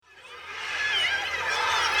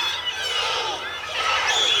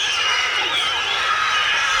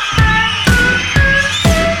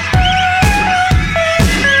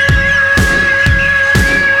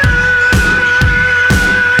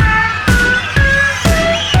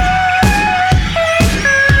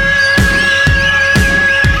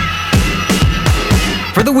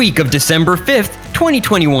week of December 5th,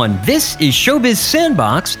 2021. This is Showbiz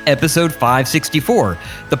Sandbox, episode 564,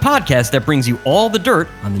 the podcast that brings you all the dirt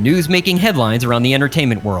on the news-making headlines around the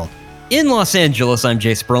entertainment world. In Los Angeles, I'm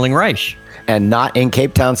Jay Sperling-Reich. And not in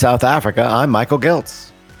Cape Town, South Africa, I'm Michael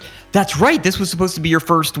Giltz. That's right. This was supposed to be your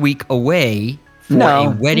first week away for a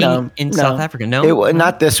wedding in South Africa. No?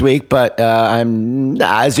 Not this week, but I'm,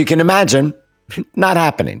 as you can imagine, not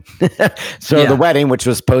happening. The wedding, which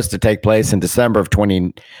was supposed to take place in December of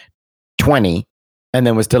 2020 and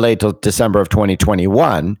then was delayed till December of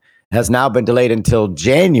 2021, has now been delayed until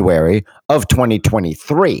January of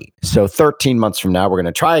 2023. So 13 months from now, we're going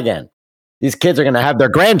to try again. These kids are going to have their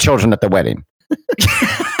grandchildren at the wedding.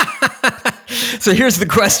 So here's the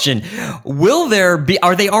question.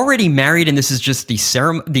 Are they already married and this is just the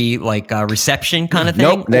ceremony, reception kind of thing?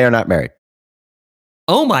 Nope, they are not married.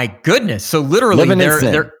 Oh my goodness. So literally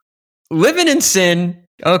they're living in sin.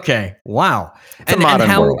 Okay. Wow. And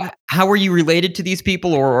how are you related to these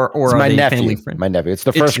people or it's are my they nephew, family friends? My nephew. It's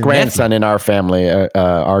the first grandson in our family,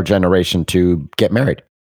 our generation to get married.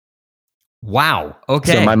 Wow.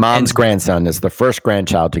 Okay. So my mom's grandson is the first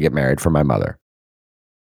grandchild to get married for my mother.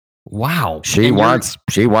 Wow. She wants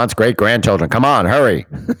great grandchildren. Come on, hurry.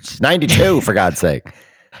 She's 92 for God's sake.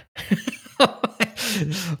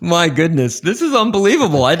 My goodness, this is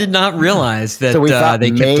unbelievable. I did not realize that. So we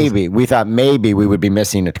thought maybe we would be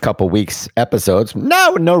missing a couple weeks episodes.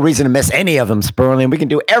 No reason to miss any of them, Sperling. We can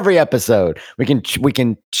do every episode. We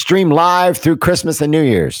can stream live through Christmas and New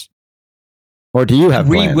Year's. Or do you have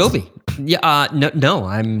plans? We will be. Yeah. No.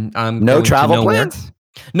 I'm no travel plans.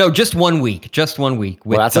 No, just 1 week. Just 1 week.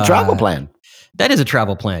 Well, that's a travel plan. That is a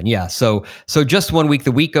travel plan, yeah. So just 1 week,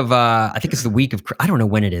 the week of, I think it's the week of, I don't know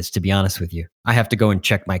when it is, to be honest with you. I have to go and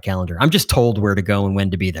check my calendar. I'm just told where to go and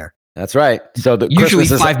when to be there. That's right. So usually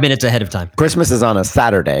 5 minutes ahead of time. Christmas is on a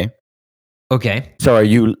Saturday. Okay. So are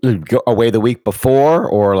you away the week before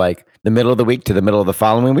or like the middle of the week to the middle of the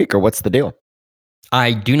following week, or what's the deal?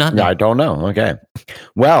 I do not know. I don't know. Okay.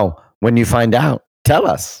 Well, when you find out, tell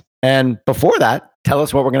us. And before that, tell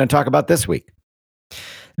us what we're going to talk about this week.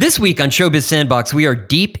 This week on Showbiz Sandbox, we are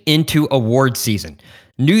deep into award season.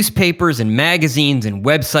 Newspapers and magazines and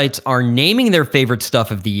websites are naming their favorite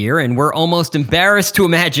stuff of the year, and we're almost embarrassed to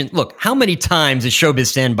imagine, look, how many times is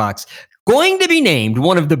Showbiz Sandbox going to be named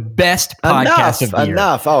one of the best podcasts of the year?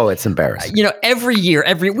 Enough. Oh, it's embarrassing. Every year,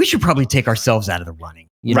 we should probably take ourselves out of the running.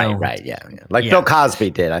 Right. Yeah. Like Bill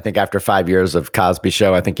Cosby did. I think after 5 years of Cosby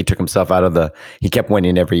Show, I think he took himself out of he kept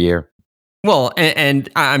winning every year. Well, and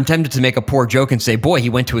I'm tempted to make a poor joke and say, boy, he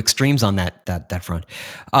went to extremes on that front.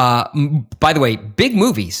 By the way, big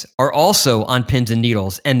movies are also on pins and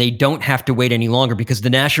needles, and they don't have to wait any longer because the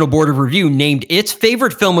National Board of Review named its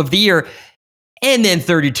favorite film of the year and then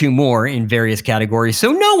 32 more in various categories,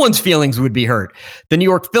 so no one's feelings would be hurt. The New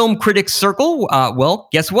York Film Critics Circle, well,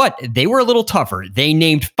 guess what? They were a little tougher. They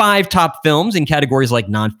named 5 top films in categories like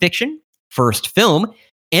nonfiction, first film,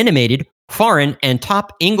 animated, foreign, and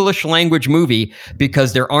top English language movie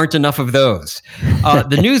because there aren't enough of those.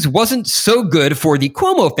 The news wasn't so good for the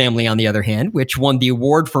Cuomo family, on the other hand, which won the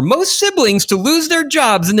award for most siblings to lose their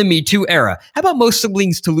jobs in the Me Too era. How about most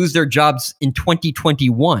siblings to lose their jobs in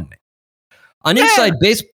 2021? On Inside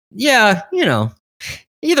Baseball,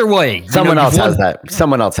 either way. Someone else has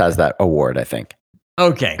that award, I think.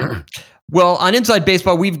 Okay. Well, on Inside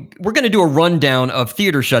Baseball, we're going to do a rundown of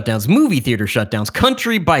movie theater shutdowns,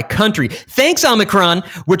 country by country. Thanks, Omicron,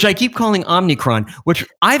 which I keep calling Omnicron, which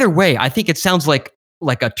either way, I think it sounds like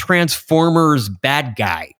a Transformers bad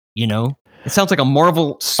guy, It sounds like a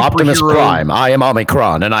Marvel superhero. Optimus Prime, I am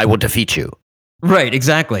Omicron, and I will defeat you. Right,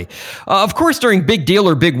 exactly. Of course, during Big Deal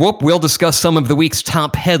or Big Whoop, we'll discuss some of the week's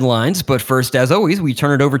top headlines. But first, as always, we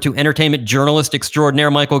turn it over to entertainment journalist extraordinaire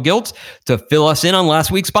Michael Giltz to fill us in on last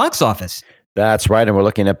week's box office. That's right, and we're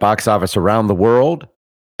looking at box office around the world.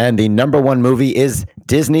 And the number one movie is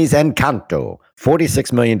Disney's Encanto,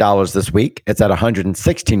 $46 million this week. It's at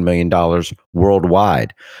 $116 million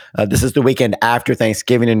worldwide. This is the weekend after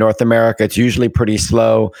Thanksgiving in North America. It's usually pretty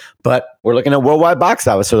slow, but we're looking at worldwide box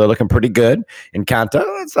office, so they're looking pretty good. Encanto,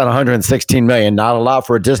 it's at $116 million. Not a lot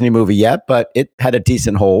for a Disney movie yet, but it had a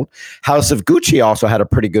decent hold. House of Gucci also had a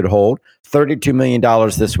pretty good hold. $32 million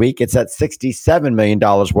this week. It's at $67 million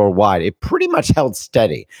worldwide. It pretty much held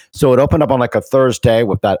steady. So it opened up on like a Thursday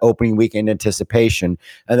with that opening weekend anticipation.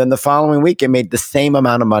 And then the following week, it made the same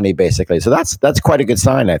amount of money, basically. So that's quite a good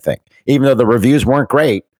sign, I think. Even though the reviews weren't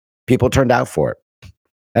great, people turned out for it.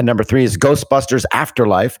 And number 3 is Ghostbusters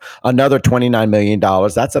Afterlife, another $29 million.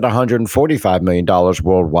 That's at $145 million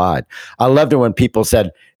worldwide. I loved it when people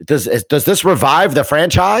said, does this revive the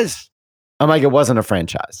franchise? I'm like, it wasn't a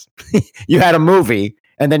franchise. You had a movie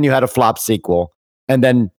and then you had a flop sequel. And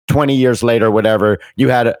then 20 years later, whatever, you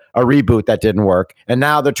had a reboot that didn't work. And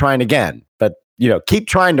now they're trying again. But, keep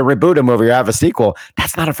trying to reboot a movie or have a sequel.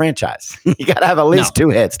 That's not a franchise. You got to have at least 2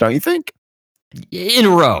 hits, don't you think? In a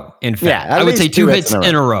row, in fact. Yeah, I would say 2 hits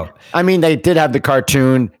in a row. I mean, they did have the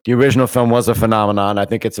cartoon. The original film was a phenomenon. I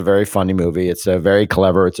think it's a very funny movie. It's a very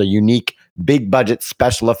clever. It's a unique, big budget,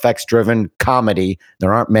 special effects driven comedy.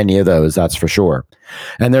 There aren't many of those, that's for sure.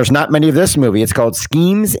 And there's not many of this movie. It's called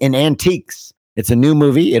Schemes and Antiques. It's a new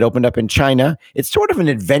movie. It opened up in China. It's sort of an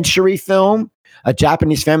adventure-y film. A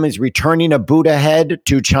Japanese family is returning a Buddha head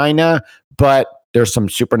to China, but there's some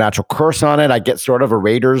supernatural curse on it. I get sort of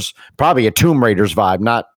probably a Tomb Raiders vibe,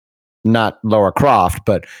 not Lara Croft,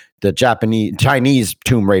 but the Chinese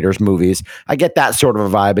Tomb Raiders movies. I get that sort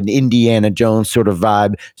of a vibe, an Indiana Jones sort of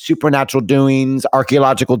vibe, supernatural doings,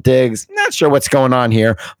 archaeological digs. Not sure what's going on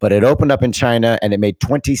here, but it opened up in China and it made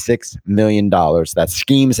 $26 million. That's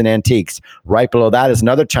Schemes and Antiques. Right below that is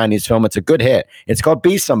another Chinese film. It's a good hit. It's called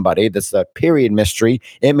Be Somebody. That's a period mystery.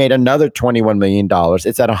 It made another $21 million.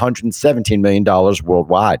 It's at $117 million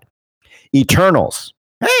worldwide. Eternals.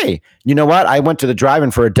 Hey, you know what? I went to the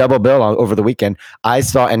drive-in for a double bill over the weekend. I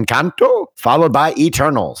saw Encanto followed by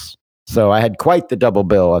Eternals. So I had quite the double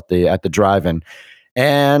bill at the drive-in.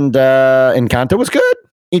 And Encanto was good.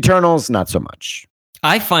 Eternals, not so much.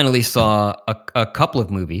 I finally saw a couple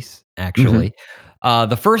of movies, actually.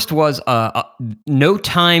 The first was No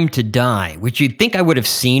Time to Die, which you'd think I would have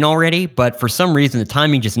seen already, but for some reason, the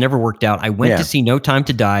timing just never worked out. I went to see No Time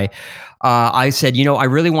to Die. I said, I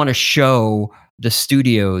really want to show the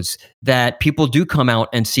studios that people do come out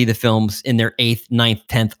and see the films in their 8th, 9th,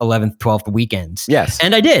 10th, 11th, 12th weekends. Yes.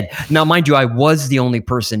 And I did. Now, mind you, I was the only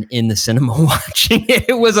person in the cinema watching it.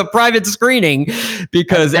 It was a private screening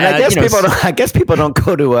because and I guess people don't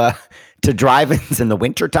go to drive-ins in the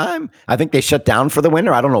wintertime. I think they shut down for the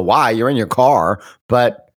winter. I don't know why. You're in your car,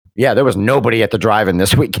 but yeah, there was nobody at the drive-in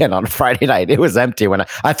this weekend on a Friday night. It was empty when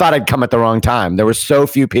I thought I'd come at the wrong time. There were so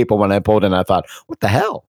few people when I pulled in. I thought, what the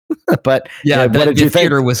hell? But yeah, what did you think? The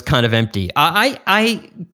theater was kind of empty.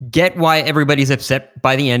 I get why everybody's upset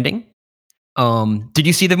by the ending. Did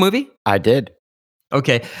you see the movie? I did.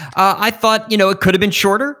 Okay. I thought, it could have been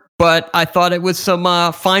shorter, but I thought it was some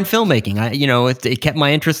fine filmmaking. It kept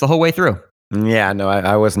my interest the whole way through. Yeah, no,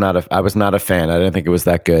 I was not a fan. I didn't think it was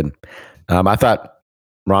that good. I thought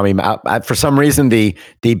Rami, for some reason, the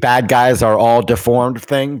bad guys are all deformed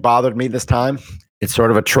thing bothered me this time. It's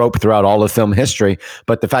sort of a trope throughout all of film history,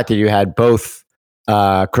 but the fact that you had both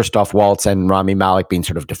Christoph Waltz and Rami Malek being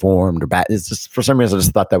sort of deformed or bad, it's just, for some reason, I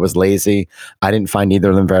just thought that was lazy. I didn't find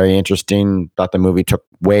either of them very interesting. Thought the movie took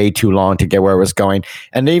way too long to get where it was going.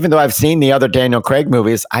 And even though I've seen the other Daniel Craig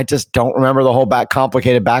movies, I just don't remember the whole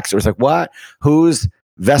complicated backstory. It's like, what? Who's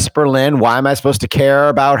Vesper Lynn? Why am I supposed to care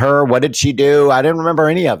about her? What did she do? I didn't remember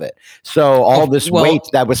any of it. So all this weight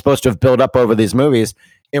that was supposed to have built up over these movies,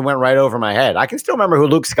 it went right over my head. I can still remember who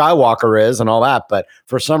Luke Skywalker is and all that, but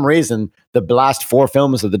for some reason, the last 4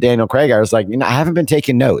 films of the Daniel Craig, I was like, I haven't been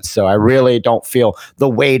taking notes, so I really don't feel the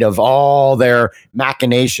weight of all their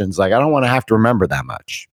machinations. Like, I don't want to have to remember that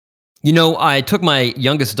much. I took my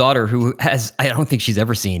youngest daughter, who I don't think she's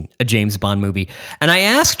ever seen a James Bond movie. And I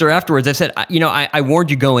asked her afterwards, I said, I warned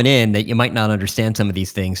you going in that you might not understand some of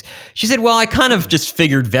these things. She said, well, I kind of just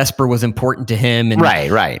figured Vesper was important to him. And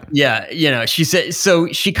right. Yeah. She said, so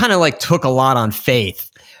she kind of took a lot on faith.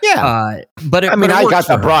 Yeah. But I got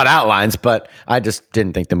the broad outlines, but I just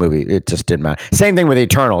didn't think the movie, it just didn't matter. Same thing with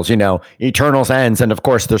Eternals, Eternals ends. And of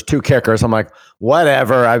course there's 2 kickers. I'm like,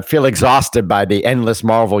 whatever. I feel exhausted by the endless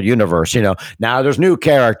Marvel universe. Now there's new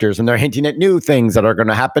characters and they're hinting at new things that are going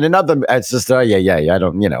to happen in other, it's just, I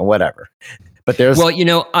don't, whatever. But there's...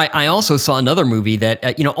 Well, I also saw another movie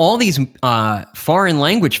that, all these foreign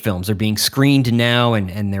language films are being screened now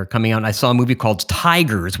and they're coming out. I saw a movie called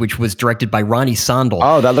Tigers, which was directed by Ronnie Sondal.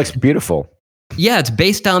 Oh, that looks beautiful. Yeah, it's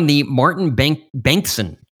based on the Martin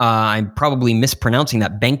Bengtsson. I'm probably mispronouncing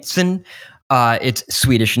that. Bengtsson. It's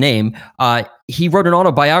Swedish name. He wrote an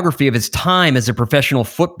autobiography of his time as a professional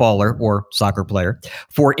footballer or soccer player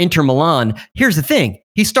for Inter Milan. Here's the thing.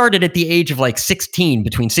 He started at the age of 16,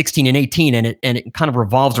 between 16 and 18, and it kind of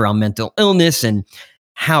revolves around mental illness and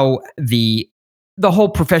how the whole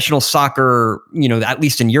professional soccer, at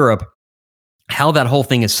least in Europe, how that whole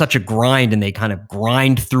thing is such a grind and they kind of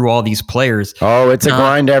grind through all these players. Oh, it's a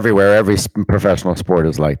grind everywhere. Every professional sport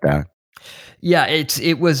is like that. Yeah,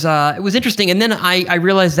 it was interesting, and then I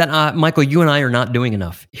realized that Michael, you and I are not doing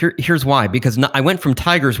enough. Here's why: because I went from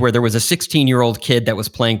Tigers, where there was a 16-year-old kid that was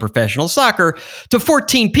playing professional soccer, to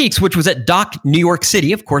 14 Peaks, which was at Doc New York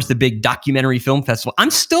City, of course, the big documentary film festival.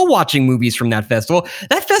 I'm still watching movies from that festival.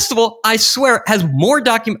 That festival, I swear, has more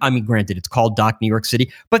I mean, granted, it's called Doc New York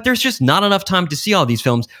City, but there's just not enough time to see all these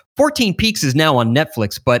films. 14 Peaks is now on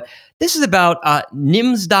Netflix, but this is about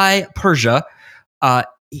Nimsdai Persia.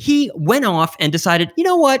 He went off and decided, you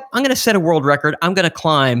know what? I'm going to set a world record. I'm going to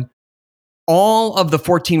climb all of the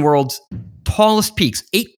 14 world's tallest peaks,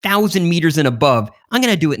 8,000 meters and above. I'm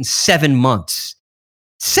going to do it in 7 months.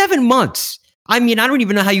 7 months. I mean, I don't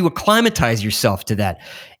even know how you acclimatize yourself to that.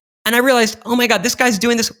 And I realized, oh my God, this guy's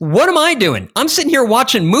doing this. What am I doing? I'm sitting here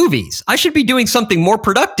watching movies. I should be doing something more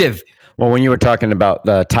productive. Well, when you were talking about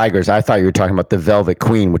the tigers, I thought you were talking about The Velvet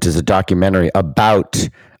Queen, which is a documentary about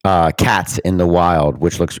cats in the wild,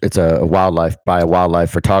 it's a wildlife by a wildlife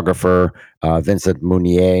photographer, Vincent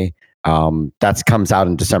Munier. That comes out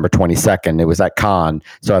in December 22nd. It was at Cannes,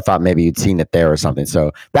 so I thought maybe you'd seen it there or something.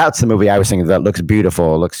 So that's the movie I was thinking that looks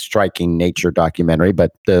beautiful. It looks striking nature documentary,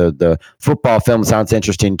 but the football film sounds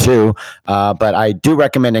interesting too. But I do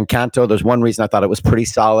recommend Encanto. There's one reason I thought it was pretty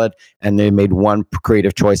solid, and they made one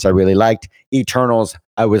creative choice I really liked. Eternals,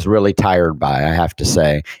 I was really tired by, I have to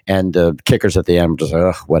say. And the kickers at the end were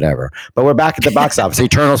just, whatever. But we're back at the box office.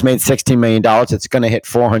 Eternals made $16 million. It's going to hit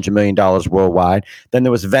 $400 million worldwide. Then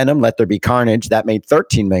there was Venom, Let There Be Carnage. That made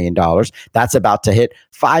 $13 million. That's about to hit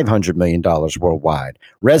 $500 million worldwide.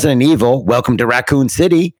 Resident Evil, Welcome to Raccoon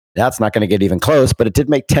City. That's not going to get even close, but it did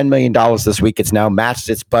make $10 million this week. It's now matched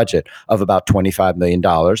its budget of about $25 million.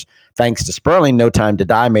 Thanks to Sperling, No Time to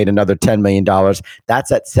Die made another $10 million.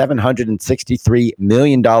 That's at $763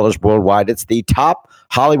 million worldwide. It's the top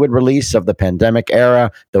Hollywood release of the pandemic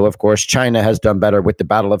era, though, of course, China has done better with the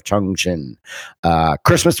Battle of Chongqing.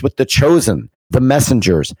 Christmas with the Chosen, The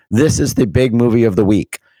Messengers. This is the big movie of the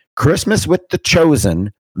week. Christmas with the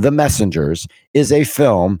Chosen, The Messengers, is a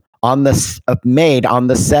film made on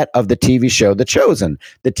the set of the TV show The Chosen.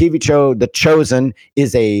 The TV show The Chosen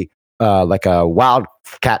is a like a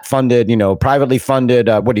Wildcat funded, privately funded,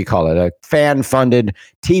 a fan funded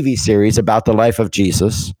TV series about the life of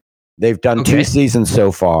Jesus. They've done 2 seasons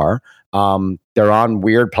so far. They're on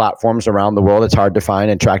weird platforms around the world. It's hard to find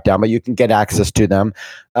and track down, but you can get access to them.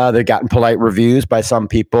 They've gotten polite reviews by some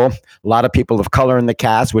people. A lot of people of color in the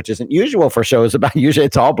cast, which isn't usual for shows about. Usually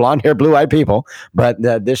it's all blonde hair, blue eyed people, but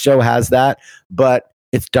this show has that. But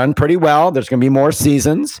it's done pretty well. There's going to be more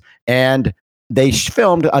seasons, and they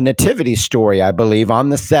filmed a nativity story, I believe, on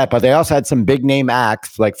the set, but they also had some big name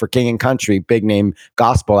acts, like for King and Country, big name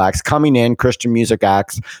gospel acts coming in, Christian music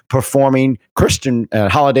acts, performing Christian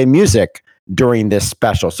holiday music during this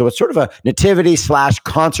special. So it's sort of a nativity /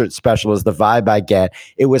 concert special is the vibe I get.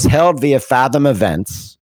 It was held via Fathom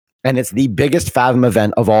Events, and it's the biggest Fathom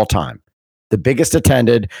event of all time. The biggest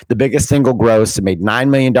attended, the biggest single gross. It made $9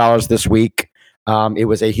 million this week. It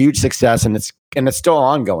was a huge success, and it's still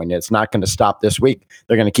ongoing. It's not going to stop this week.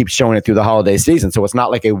 They're going to keep showing it through the holiday season. So it's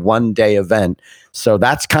not like a one-day event. So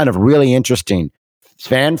that's kind of really interesting.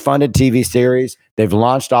 Fan-funded TV series. They've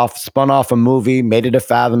spun off a movie, made it a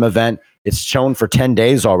Fathom event. It's shown for 10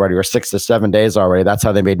 days already, or 6 to 7 days already. That's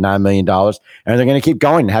how they made $9 million. And they're going to keep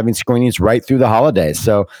going, having screenings right through the holidays.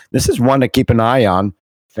 So this is one to keep an eye on.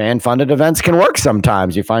 Fan-funded events can work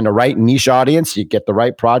sometimes. You find the right niche audience, you get the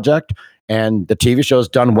right project, and the TV show's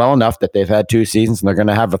done well enough that they've had 2 seasons and they're going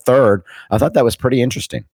to have a third. I thought that was pretty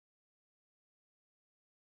interesting.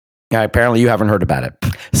 Yeah, apparently you haven't heard about it.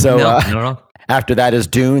 So no. After that is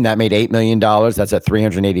Dune. That made $8 million. That's at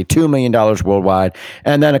 $382 million worldwide.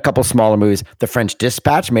 And then a couple smaller movies. The French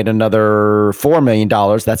Dispatch made another $4 million.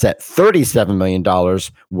 That's at $37 million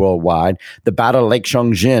worldwide. The Battle of Lake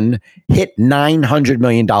Chongqing hit $900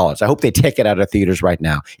 million. I hope they take it out of theaters right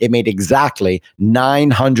now. It made exactly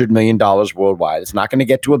 $900 million worldwide. It's not going to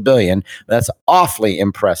get to $1 billion. That's awfully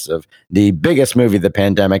impressive. The biggest movie of the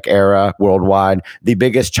pandemic era worldwide. The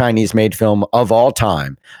biggest Chinese-made film of all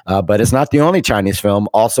time. But it's not the only Chinese film.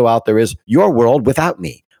 Also out there is Your World Without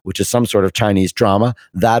Me, which is some sort of Chinese drama.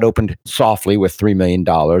 That opened softly with $3 million.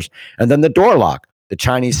 And then The Door Lock, the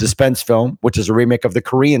Chinese suspense film, which is a remake of the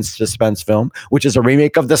Korean suspense film, which is a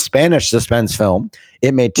remake of the Spanish suspense film.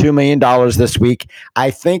 It made $2 million this week.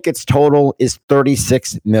 I think its total is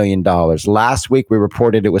 $36 million. Last week, we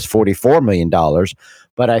reported it was $44 million.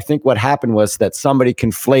 But I think what happened was that somebody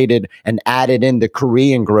conflated and added in the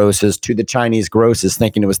Korean grosses to the Chinese grosses,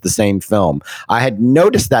 thinking it was the same film. I had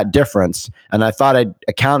noticed that difference, and I thought I'd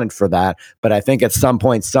accounted for that. But I think at some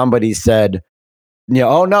point somebody said,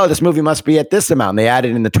 oh no, this movie must be at this amount. And they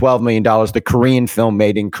added in the $12 million, the Korean film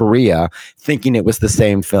made in Korea, thinking it was the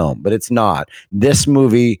same film, but it's not. This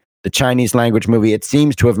movie, the Chinese language movie, it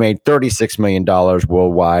seems to have made $36 million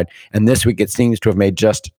worldwide. And this week it seems to have made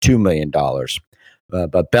just $2 million.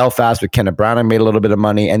 But Belfast with Kenneth Branagh made a little bit of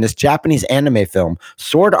money. And this Japanese anime film,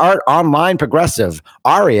 Sword Art Online Progressive,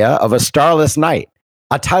 Aria of a Starless Night,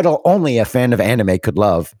 a title only a fan of anime could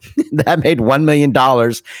love. That made $1 million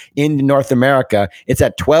in North America. It's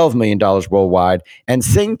at $12 million worldwide. And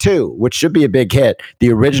Sing 2, which should be a big hit.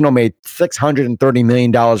 The original made $630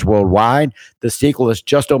 million worldwide. The sequel has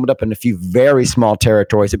just opened up in a few very small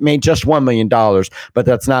territories. It made just $1 million, but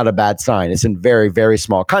that's not a bad sign. It's in very, very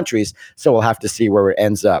small countries, so we'll have to see where it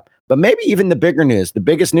ends up. But maybe even the bigger news. The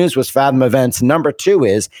biggest news was Fathom Events. Number 2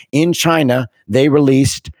 is, in China, they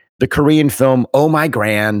released the Korean film Oh My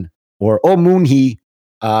Gran, or Oh Moon Hee.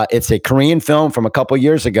 It's a Korean film from a couple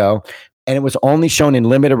years ago, and it was only shown in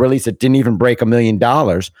limited release. It didn't even break $1 million,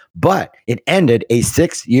 but it ended a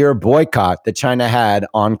 6-year boycott that China had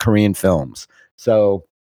on Korean films. So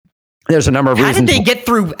there's a number of reasons. How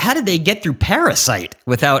did they get through Parasite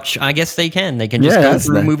without? I guess they can. They can just go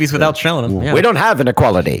through movies without showing them. Yeah. We don't have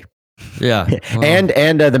inequality. Yeah. Wow.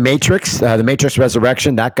 And the Matrix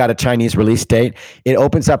Resurrection, that got a Chinese release date. It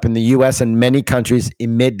opens up in the US and many countries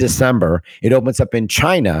in mid-December. It opens up in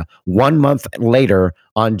China 1 month later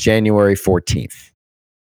on January 14th.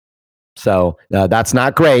 So that's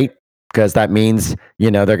not great, because that means,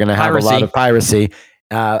 they're going to have a lot of piracy.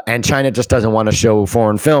 And China just doesn't want to show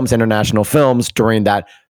foreign films, international films, during that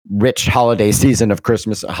rich holiday season of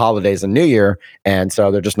Christmas, holidays, and New Year, and so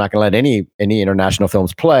they're just not going to let any international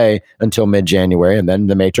films play until mid-January, and then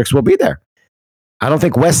The Matrix will be there. I don't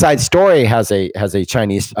think West Side Story has a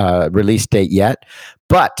Chinese release date yet,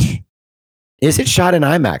 but is it shot in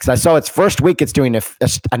IMAX? I saw its first week. It's doing an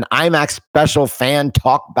IMAX special fan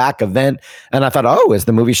talk back event, and I thought, oh, is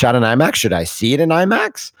the movie shot in IMAX? Should I see it in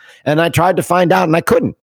IMAX? And I tried to find out, and I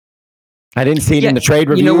couldn't. I didn't see it in the trade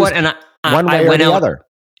reviews. You know what? And one way or the other.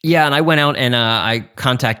 Yeah, and I went out and I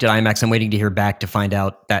contacted IMAX. I'm waiting to hear back to find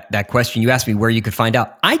out that question. You asked me where you could find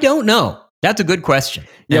out. I don't know. That's a good question.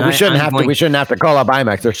 Yeah, we shouldn't have to call up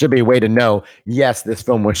IMAX. There should be a way to know, yes, this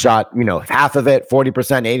film was shot, half of it, 40%,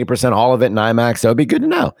 80%, all of it in IMAX. So it'd be good to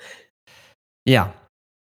know. Yeah.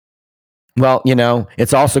 Well,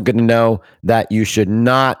 it's also good to know that you should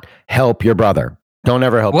not help your brother. Don't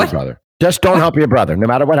ever help your brother. Just don't help your brother. No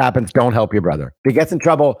matter what happens, don't help your brother. If he gets in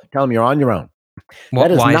trouble, tell him you're on your own.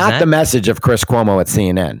 That is not the message of Chris Cuomo at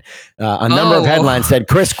CNN. A number of headlines said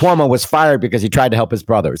Chris Cuomo was fired because he tried to help his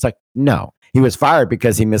brother. It's like, no, he was fired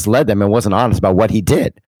because he misled them and wasn't honest about what he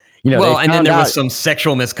did. And then there was some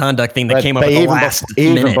sexual misconduct thing that came up at the last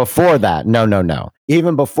minute. Even before that, no.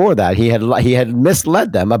 Even before that, he had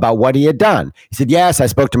misled them about what he had done. He said, yes, I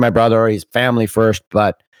spoke to my brother, he's family first,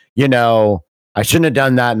 but, I shouldn't have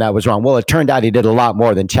done that, and that was wrong. Well, it turned out he did a lot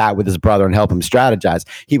more than chat with his brother and help him strategize.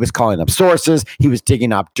 He was calling up sources. He was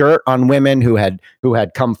digging up dirt on women who had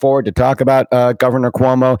come forward to talk about Governor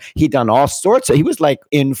Cuomo. He'd done all sorts he was like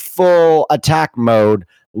in full attack mode,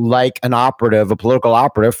 like a political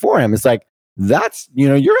operative for him. It's like, that's,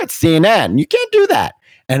 you're at CNN. You can't do that.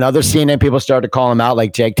 And other CNN people started to call him out,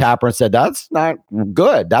 like Jake Tapper, and said, that's not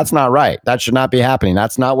good. That's not right. That should not be happening.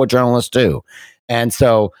 That's not what journalists do. And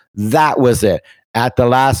so that was it. At the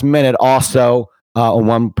last minute, also,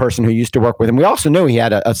 one person who used to work with him, we also knew he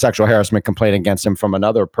had a sexual harassment complaint against him from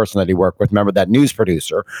another person that he worked with. Remember that news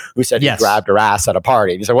producer who said he grabbed her ass at a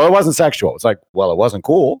party? And he said, well, it wasn't sexual. It's like, well, it wasn't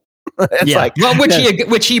cool.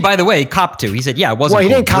 Which he, by the way, copped to. He said, yeah, it wasn't. Well, he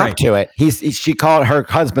cool. didn't cop to it. She called, her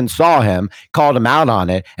husband saw him, called him out on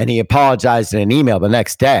it, and he apologized in an email the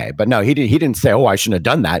next day. But no, he didn't say, oh, I shouldn't have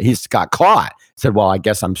done that. He's got caught. Said, well, I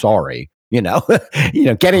guess I'm sorry.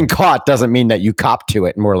 Getting caught doesn't mean that you cop to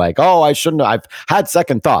it and we're like, oh, I shouldn't have. I've had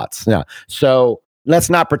second thoughts. Yeah. So let's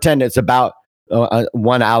not pretend it's about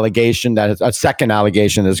one allegation, that is a second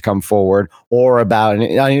allegation has come forward, or about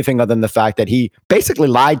anything other than the fact that he basically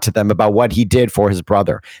lied to them about what he did for his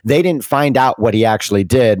brother. They didn't find out what he actually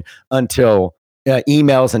did until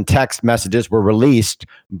emails and text messages were released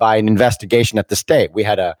by an investigation at the state. We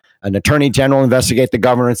had an attorney general investigate the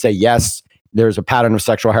governor and say, yes, there's a pattern of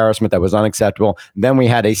sexual harassment that was unacceptable. Then we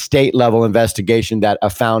had a state level investigation that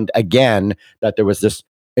found again that there was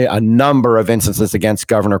a number of instances against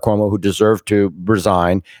Governor Cuomo who deserved to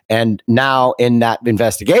resign. And now in that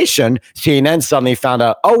investigation, CNN suddenly found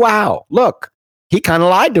out, oh, wow, look, he kind of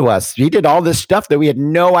lied to us. He did all this stuff that we had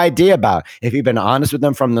no idea about. If he'd been honest with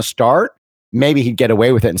them from the start, maybe he'd get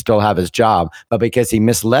away with it and still have his job. But because he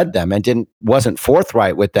misled them and wasn't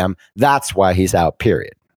forthright with them, that's why he's out,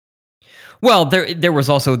 period. Well, there was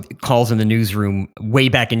also calls in the newsroom way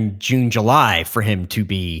back in June, July for him to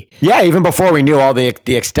be Yeah, even before we knew all the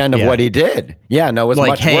extent of what he did. Yeah, no, it was like,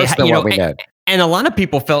 much hey, worse than you what know, we did. and a lot of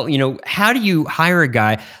people felt, how do you hire a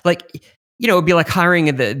guy like, it'd be like hiring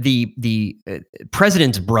the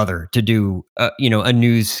president's brother to do, a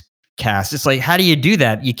newscast. It's like, how do you do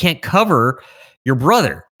that? You can't cover your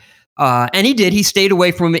brother. And he did. He stayed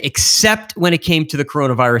away from it, except when it came to the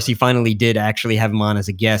coronavirus. He finally did actually have him on as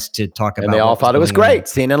a guest to talk about. And they all thought it was great.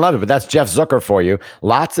 Seen and loved it. But that's Jeff Zucker for you.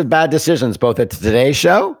 Lots of bad decisions, both at the Today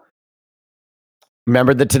Show.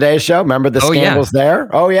 Remember the Today Show? Remember the scandals there?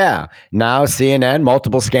 Oh, yeah. Now CNN,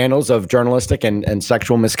 multiple scandals of journalistic and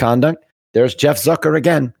sexual misconduct. There's Jeff Zucker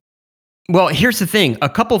again. Well, here's the thing.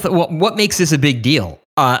 What makes this a big deal?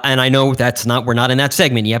 And I know we're not in that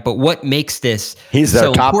segment yet, but what makes this He's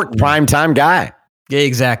the top primetime guy.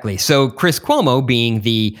 Exactly. So Chris Cuomo being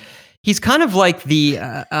he's kind of like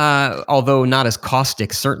although not as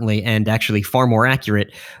caustic, certainly, and actually far more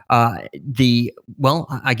accurate. I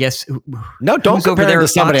guess. No, don't compare him to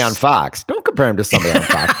somebody on Fox. Don't compare him to somebody on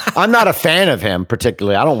Fox. I'm not a fan of him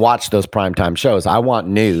particularly. I don't watch those primetime shows. I want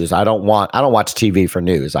news. I don't watch TV for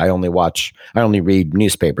news. I only read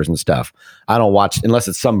newspapers and stuff. I don't watch unless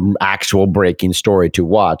it's some actual breaking story to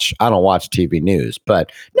watch. I don't watch TV news.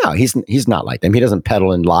 But no, he's not like them. He doesn't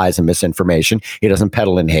peddle in lies and misinformation. He doesn't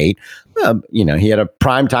peddle in hate. He had a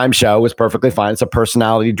primetime show. It was perfectly fine. It's a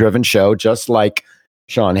personality-driven show, just like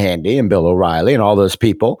Sean Hannity and Bill O'Reilly and all those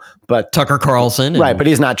people. But Tucker Carlson. Right, but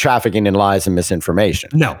he's not trafficking in lies and misinformation.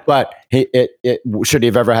 No. But should he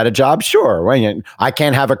have ever had a job? Sure. I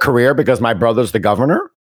can't have a career because my brother's the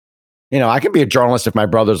governor. I can be a journalist if my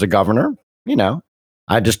brother's a governor. He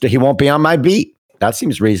won't be on my beat. That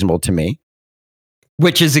seems reasonable to me.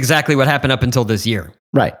 Which is exactly what happened up until this year.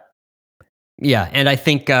 Right. Yeah, and I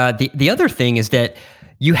think the other thing is that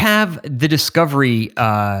you have the Discovery,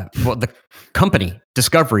 the company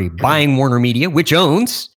Discovery buying Warner Media, which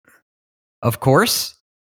owns, of course,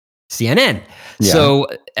 CNN. Yeah. So,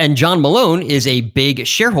 and John Malone is a big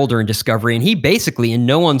shareholder in Discovery, and he basically, in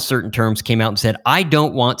no uncertain terms, came out and said, "I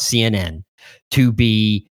don't want CNN to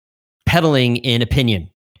be peddling in opinion.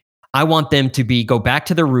 I want them to go back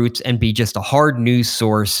to their roots and be just a hard news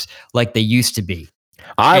source like they used to be."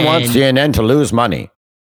 I want CNN to lose money.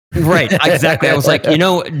 Right, exactly. I was like,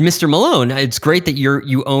 Mr. Malone, it's great that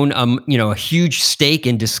you own a huge stake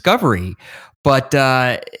in Discovery, but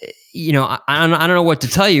I don't know what to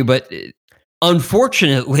tell you, but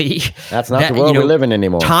unfortunately, that's not the world we live in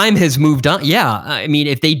anymore. Time has moved on. Yeah, I mean,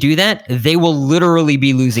 if they do that, they will literally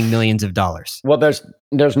be losing millions of dollars. Well, there's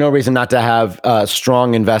no reason not to have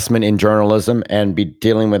strong investment in journalism and be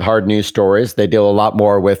dealing with hard news stories. They deal a lot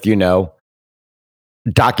more with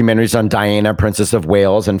documentaries on Diana, Princess of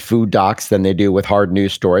Wales, and food docs than they do with hard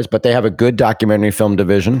news stories. But they have a good documentary film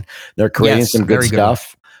division. They're creating some good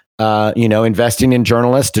stuff. Investing in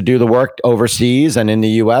journalists to do the work overseas and in the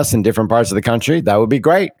U.S. and different parts of the country. That would be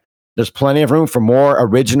great. There's plenty of room for more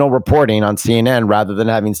original reporting on CNN rather than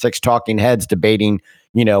having 6 talking heads debating,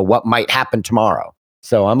 what might happen tomorrow.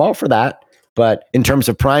 So I'm all for that. But in terms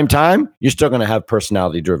of prime time, you're still going to have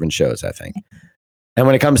personality-driven shows, I think. And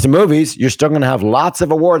when it comes to movies, you're still going to have lots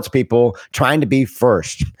of awards people trying to be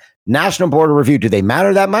first. National Board of Review, do they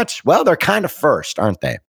matter that much? Well, they're kind of first, aren't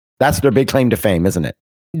they? That's their big claim to fame, isn't it?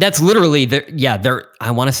 That's literally I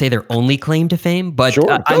want to say their only claim to fame, but sure,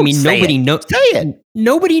 nobody knows. Say it.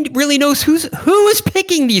 Nobody really knows who is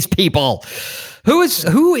picking these people. Who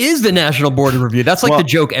is the National Board of Review? That's like the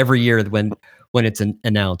joke every year when it's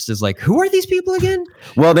announced is like, who are these people again?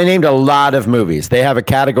 Well, they named a lot of movies. They have a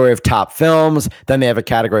category of top films. Then they have a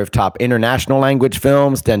category of top international language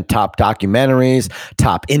films, then top documentaries,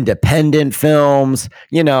 top independent films,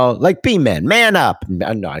 like Be Men, Man Up.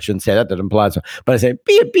 No, I shouldn't say that. That implies, but I say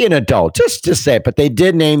be an adult. Just say it. But they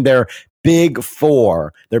did name their big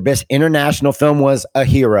 4. Their best international film was A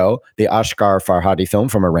Hero, the Ashghar Farhadi film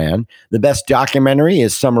from Iran. The best documentary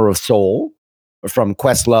is Summer of Soul from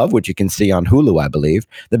Questlove, which you can see on Hulu, I believe.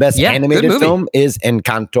 The best animated film is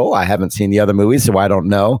Encanto. I haven't seen the other movies, so I don't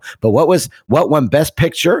know. But what won Best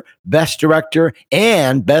Picture, Best Director,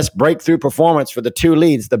 and Best Breakthrough Performance for the 2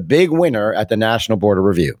 leads, the big winner at the National Board of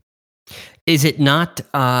Review? Is it not...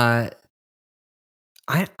 I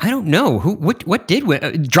don't know. What did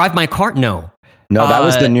win? Drive My Car? No. No, that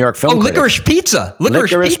was the New York Film Critics. Licorice Pizza.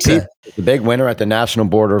 Licorice Pizza. The big winner at the National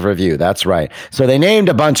Board of Review. That's right. So they named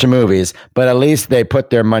a bunch of movies, but at least they put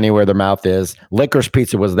their money where their mouth is. Licorice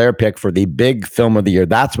Pizza was their pick for the big film of the year.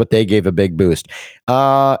 That's what they gave a big boost.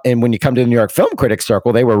 And when you come to the New York Film Critics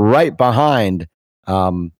Circle, they were right behind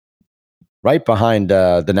right behind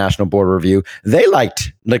the National Board of Review. They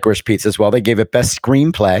liked Licorice Pizza as well. They gave it best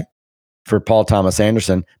screenplay for Paul Thomas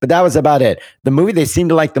Anderson, but that was about it. The movie they seemed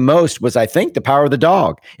to like the most was, I think, The Power of the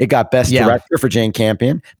Dog. It got best director for Jane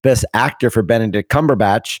Campion, best actor for Benedict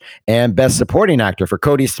Cumberbatch, and best supporting actor for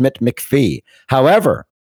Cody Smith-McPhee. However,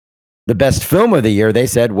 the best film of the year, they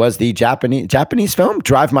said, was the Japanese film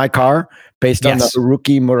Drive My Car, based on the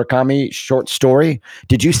Haruki Murakami short story.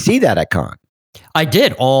 Did you see that at Cannes? I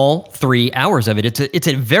did, all 3 hours of it. It's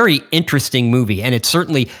a very interesting movie, and it's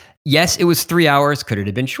certainly, yes, it was 3 hours. Could it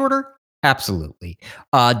have been shorter? Absolutely.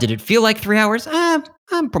 Did it feel like 3 hours?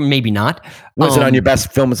 Maybe not. Was it on your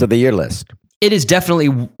best films of the year list? It is definitely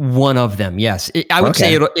one of them. Yes, I would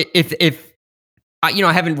say if I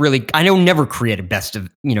haven't really, I know never created best of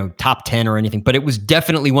top 10 or anything, but it was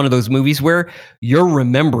definitely one of those movies where you're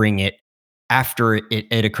remembering it after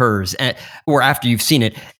it occurs, or after you've seen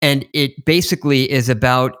it, and it basically is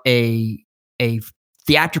about a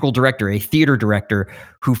theatrical director, a theater director,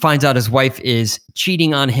 who finds out his wife is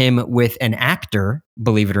cheating on him with an actor,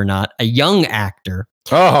 believe it or not, a young actor.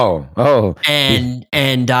 And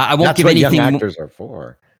I won't give anything. Young actors are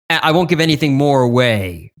for. I won't give anything more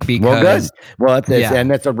away because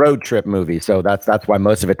and it's a road trip movie, so that's why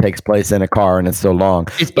most of it takes place in a car and it's so long.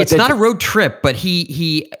 It's not a road trip, but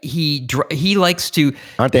he likes to.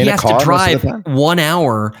 Aren't they he in a has car to drive most of the time? 1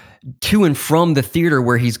 hour to and from the theater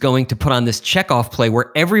where he's going to put on this Chekhov play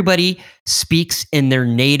where everybody speaks in their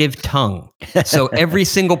native tongue. So every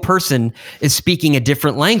single person is speaking a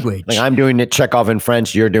different language. Like I'm doing it Chekhov in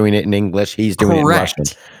French, you're doing it in English, he's doing it in Russian.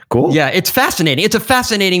 Cool. Yeah, it's fascinating. It's a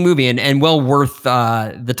fascinating movie and well worth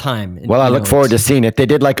the time. Well, I look forward to seeing it. They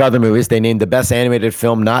did like other movies. They named the best animated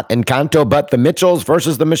film not Encanto, but The Mitchells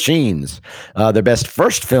versus the Machines. Their best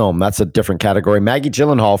first film, that's a different category. Maggie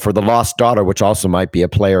Gyllenhaal for The Lost Daughter, which also might be a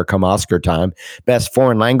player come Oscar time. Best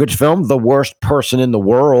foreign language film, The Worst Person in the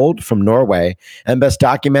World from Norway. And best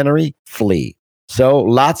documentary, Flea. So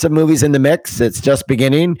lots of movies in the mix. It's just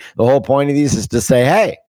beginning. The whole point of these is to say,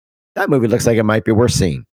 hey, that movie looks like it might be worth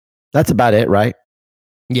seeing. That's about it, right?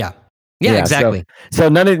 Yeah, exactly. So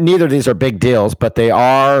neither of these are big deals, but they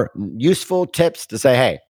are useful tips to say,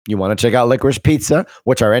 hey, you want to check out Licorice Pizza,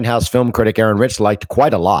 which our in-house film critic Aaron Rich liked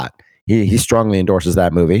quite a lot. He strongly endorses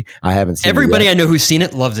that movie. I haven't seen Everybody it yet. I know who's seen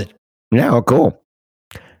it loves it. Yeah, cool.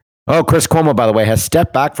 Oh, Chris Cuomo, by the way, has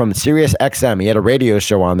stepped back from Sirius XM. He had a radio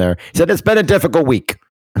show on there. He said, it's been a difficult week.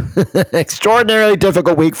 Extraordinarily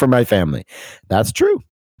difficult week for my family. That's true.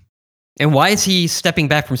 And why is he stepping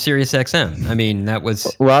back from Sirius XM? I mean, that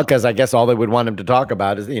was... Well, because I guess all they would want him to talk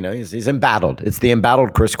about is, he's embattled. It's the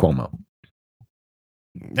embattled Chris Cuomo.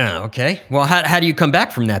 Oh, okay. Well, how do you come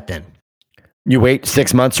back from that then? You wait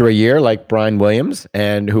 6 months or a year like Brian Williams,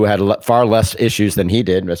 and who had far less issues than he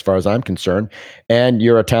did, as far as I'm concerned. And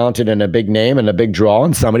you're a talented and a big name and a big draw,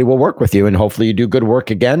 and somebody will work with you. And hopefully you do good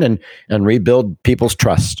work again and rebuild people's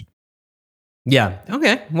trust. Yeah.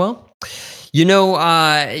 Okay. Well...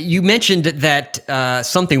 you mentioned that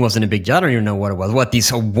something wasn't a big deal. I don't even know what it was. What,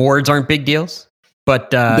 these awards aren't big deals?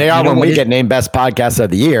 But they are when we get named Best Podcast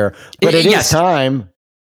of the Year. But it is time.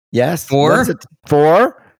 Yes. For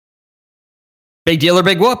Big Deal or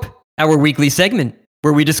Big Whoop, our weekly segment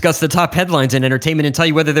where we discuss the top headlines in entertainment and tell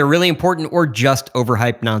you whether they're really important or just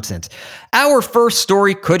overhyped nonsense. Our first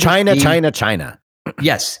story could be China.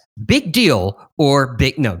 Yes. Big deal or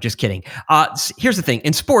big... No, just kidding. Here's the thing.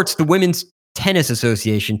 In sports, the Women's Tennis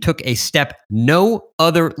Association took a step no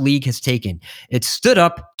other league has taken. It stood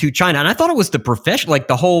up to China. And I thought it was the profession, like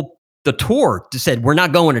the tour said, we're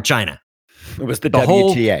not going to China. It was the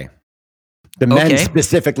WTA.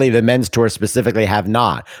 The men's tour specifically have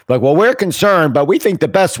not. Like, well, we're concerned, but we think the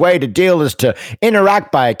best way to deal is to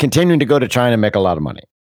interact by continuing to go to China and make a lot of money.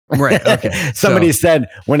 Right. Okay. Somebody said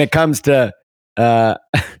when it comes to...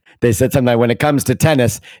 they said something like, when it comes to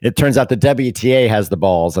tennis, it turns out the WTA has the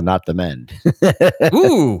balls and not the men.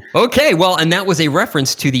 Ooh, okay. Well, and that was a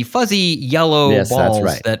reference to the fuzzy yellow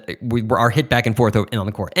balls that are hit back and forth on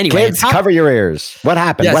the court. Anyway, kids, cover your ears. What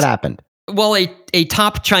happened? Yes. What happened? Well, a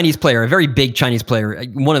top Chinese player, a very big Chinese player,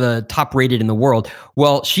 one of the top rated in the world.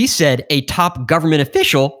 Well, she said a top government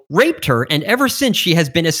official raped her, and ever since she has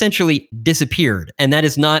been essentially disappeared. And that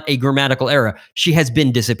is not a grammatical error. She has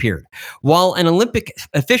been disappeared. While an Olympic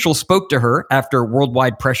official spoke to her after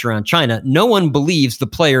worldwide pressure on China, no one believes the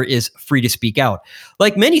player is free to speak out.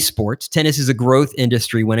 Like many sports, tennis is a growth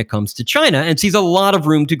industry when it comes to China and sees a lot of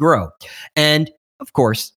room to grow. And, of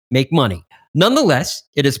course, make money. Nonetheless,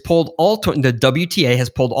 it has pulled the WTA has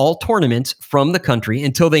pulled all tournaments from the country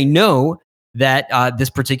until they know that this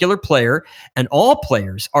particular player and all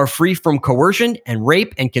players are free from coercion and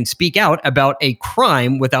rape and can speak out about a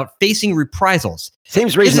crime without facing reprisals.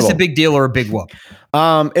 Seems reasonable. Is this a big deal or a big whoop?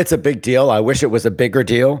 It's a big deal. I wish it was a bigger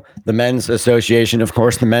deal. The Men's Association, of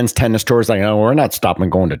course, the men's tennis tour is like, oh, we're not stopping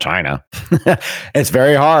going to China. It's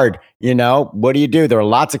very hard. You know, what do? There are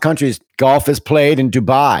lots of countries. Golf is played in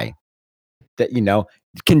Dubai that, you know,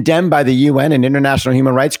 condemned by the UN and international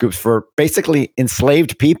human rights groups for basically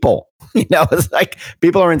enslaved people. You know, it's like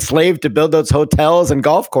people are enslaved to build those hotels and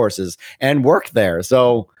golf courses and work there.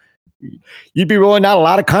 So you'd be rolling out a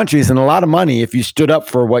lot of countries and a lot of money if you stood up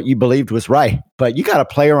for what you believed was right. But you got a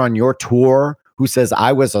player on your tour who says,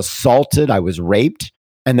 I was assaulted, I was raped,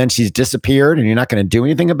 and then she's disappeared and you're not going to do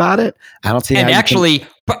anything about it? I don't see. And actually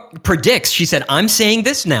predicts, she said, I'm saying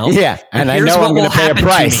this now. Yeah. And I know I'm going to pay a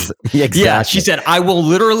price. Exactly. Yeah. She said, I will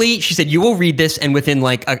literally, she said, you will read this and within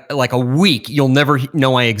like a week, you'll never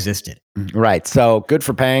know I existed. Right. So good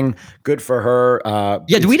for Peng. Good for her.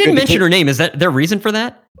 Yeah. We didn't mention her name. Is that their reason for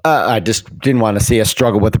that? I just didn't want to see us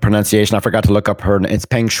struggle with the pronunciation. I forgot to look up her. It's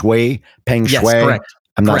Peng Shui. Yes, correct.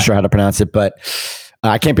 I'm not sure how to pronounce it, but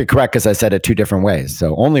I can't be correct because I said it two different ways.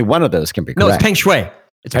 So only one of those can be correct. No, it's Peng Shui.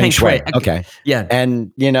 It's Peng Shui. Okay. Yeah.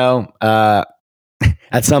 And, you know, at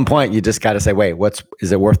some point, you just got to say, wait,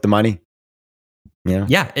 is it worth the money? You know?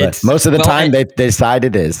 Yeah. But most of the time, they decide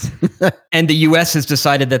it is. And the U.S. has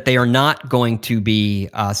decided that they are not going to be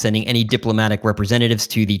sending any diplomatic representatives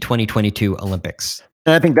to the 2022 Olympics.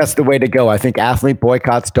 And I think that's the way to go. I think athlete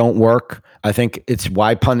boycotts don't work. I think it's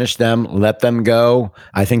why punish them, let them go.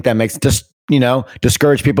 I think that makes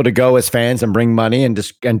discourage people to go as fans and bring money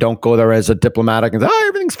and don't go there as a diplomatic and say, oh,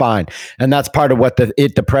 everything's fine. And that's part of what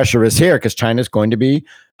the pressure is here because China's going to be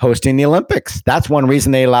hosting the Olympics. That's one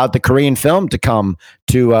reason they allowed the Korean film to come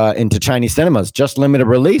to into Chinese cinemas, just limited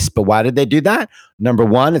release. But why did they do that? Number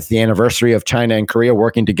one, it's the anniversary of China and Korea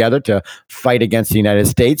working together to fight against the United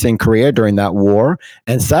States and Korea during that war.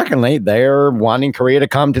 And secondly, they're wanting Korea to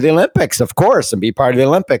come to the Olympics, of course, and be part of the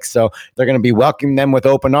Olympics. So they're going to be welcoming them with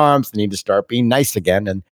open arms. They need to start being nice again.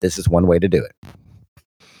 And this is one way to do it.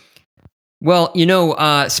 Well, you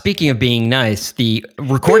know, speaking of being nice, the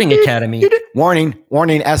Recording Academy. Warning,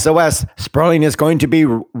 SOS. Sperling is going to be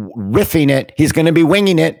riffing it. He's going to be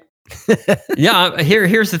winging it. Yeah,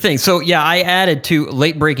 here's the thing. So, yeah, I added 2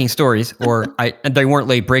 late breaking stories, they weren't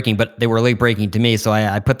late breaking, but they were late breaking to me. So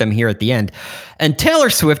I put them here at the end. And Taylor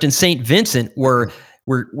Swift and St. Vincent were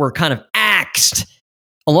kind of axed,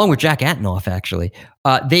 along with Jack Antonoff, actually.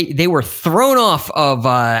 They were thrown off of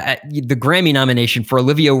the Grammy nomination for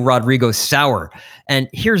Olivia Rodrigo's Sour. And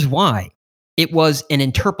here's why. It was an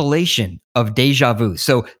interpolation of Deja Vu.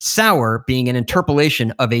 So Sour being an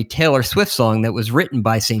interpolation of a Taylor Swift song that was written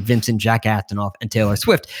by St. Vincent, Jack Antonoff, and Taylor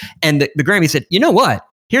Swift. And the Grammy said, you know what?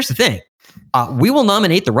 Here's the thing. We will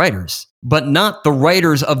nominate the writers, but not the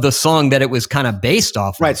writers of the song that it was kind of based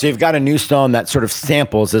off of. Right. So you've got a new song that sort of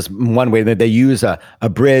samples this one way that they use a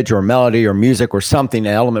bridge or melody or music or something,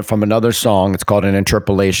 an element from another song. It's called an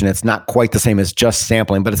interpolation. It's not quite the same as just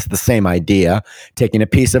sampling, but it's the same idea. Taking a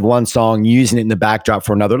piece of one song, using it in the backdrop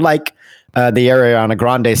for another, like the Ariana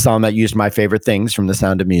Grande song that used My Favorite Things from The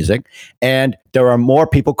Sound of Music. And there are more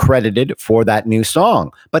people credited for that new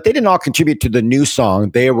song, but they didn't all contribute to the new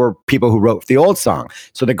song. They were people who wrote the old song.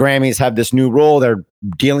 So the Grammys have this new rule. They're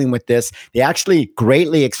dealing with this. They actually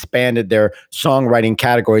greatly expanded their songwriting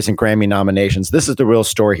categories and Grammy nominations. This is the real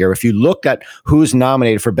story here. If you look at who's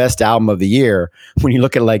nominated for Best Album of the Year, when you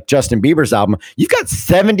look at like Justin Bieber's album, you've got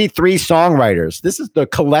 73 songwriters. This is the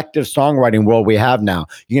collective songwriting world we have now.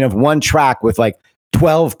 You can have one track with like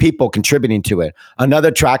 12 people contributing to it.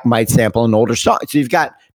 Another track might sample an older song. So you've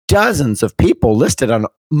got dozens of people listed on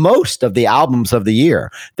most of the albums of the year.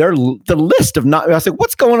 They're the list of not. I was like,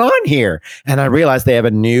 what's going on here? And I realized they have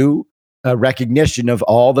a new recognition of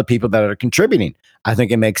all the people that are contributing. I think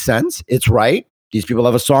it makes sense. It's right. These people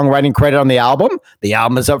have a songwriting credit on the album. The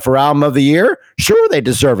album is up for album of the year. Sure, they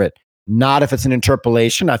deserve it. Not if it's an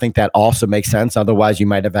interpolation. I think that also makes sense. Otherwise, you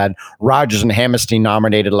might have had Rodgers and Hammerstein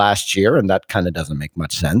nominated last year, and that kind of doesn't make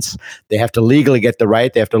much sense. They have to legally get the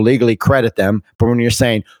right. They have to legally credit them. But when you're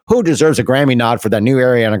saying who deserves a Grammy nod for that new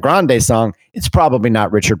Ariana Grande song, it's probably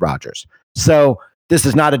not Richard Rodgers. So this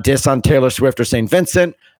is not a diss on Taylor Swift or St.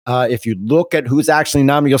 Vincent. If you look at who's actually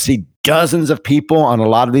nominated, you'll see dozens of people on a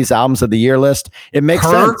lot of these albums of the year list. It makes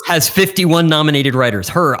sense. Has 51 nominated writers.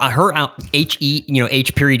 Her H-E,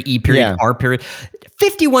 H period, E period, R period.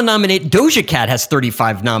 51 nominated. Doja Cat has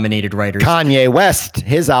 35 nominated writers. Kanye West,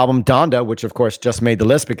 his album Donda, which of course just made the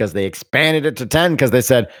list because they expanded it to 10 because they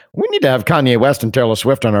said, we need to have Kanye West and Taylor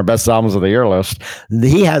Swift on our best albums of the year list.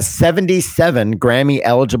 He has 77 Grammy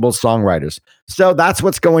eligible songwriters. So that's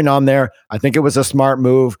what's going on there. I think it was a smart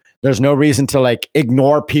move. There's no reason to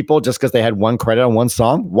ignore people just because they had one credit on one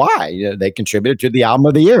song. Why? They contributed to the album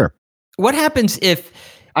of the year. What happens if...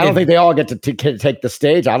 I don't think they all get to take the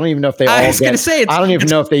stage. I don't even know if they all I don't even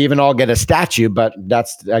know if they even all get a statue, but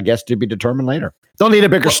that's, I guess, to be determined later. They'll need a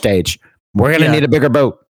bigger stage. We're going to need a bigger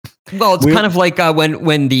boat. Well, it's kind of like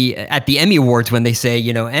when the at the Emmy Awards, when they say,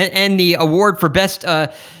 and the award for best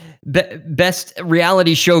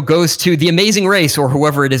reality show goes to The Amazing Race or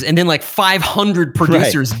whoever it is. And then 500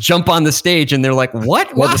 producers jump on the stage and they're like,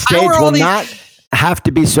 what? Well, the stage will not have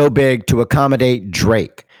to be so big to accommodate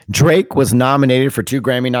Drake. Drake was nominated for 2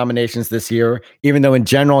 Grammy nominations this year, even though in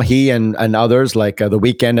general he and others like The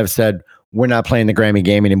Weeknd have said, we're not playing the Grammy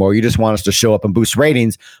game anymore. You just want us to show up and boost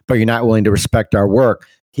ratings, but you're not willing to respect our work.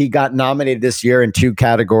 He got nominated this year in 2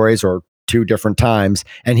 categories or 2 different times,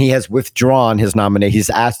 and he has withdrawn his nomination. He's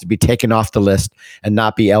asked to be taken off the list and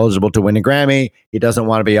not be eligible to win a Grammy. He doesn't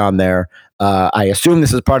want to be on there. I assume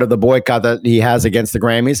this is part of the boycott that he has against the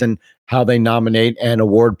Grammys and how they nominate and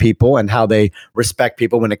award people and how they respect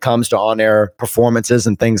people when it comes to on-air performances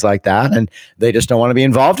and things like that. And they just don't want to be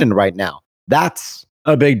involved in it right now. That's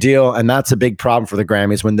a big deal. And that's a big problem for the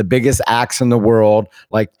Grammys when the biggest acts in the world,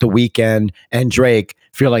 like The Weeknd and Drake,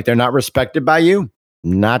 feel like they're not respected by you.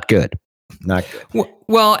 Not good. Not good.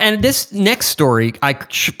 Well, and this next story, I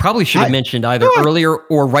probably should have mentioned either earlier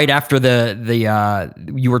or right after the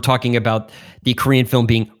you were talking about the Korean film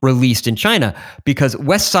being released in China, because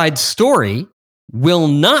West Side Story will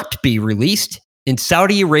not be released in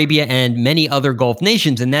Saudi Arabia and many other Gulf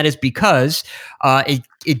nations, and that is because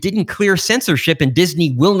it didn't clear censorship, and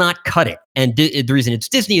Disney will not cut it. And the reason it's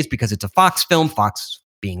Disney is because it's a Fox film. Fox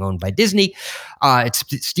being owned by Disney. It's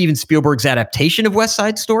Steven Spielberg's adaptation of West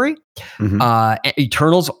Side Story. Mm-hmm.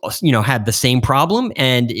 Eternals, had the same problem.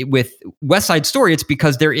 And with West Side Story, it's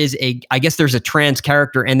because there's a trans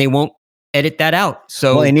character and they won't edit that out.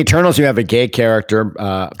 So in Eternals, you have a gay character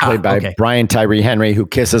played by Brian Tyree Henry who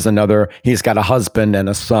kisses another. He's got a husband and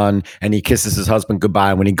a son, and he kisses his husband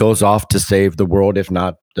goodbye when he goes off to save the world, if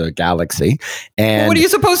not the galaxy. And what are you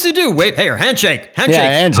supposed to do? Wait, hey, handshake. Yeah,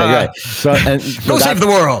 handshake. Right. So go save the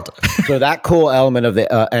world. So that cool element of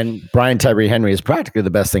the and Brian Tyree Henry is practically the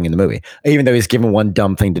best thing in the movie, even though he's given one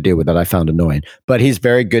dumb thing to do with that I found annoying. But he's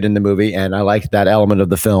very good in the movie, and I like that element of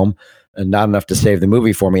the film. And not enough to save the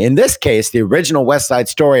movie for me. In this case, the original West Side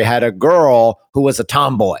Story had a girl who was a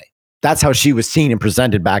tomboy. That's how she was seen and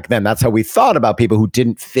presented back then. That's how we thought about people who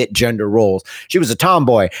didn't fit gender roles. She was a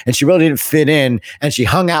tomboy, and she really didn't fit in, and she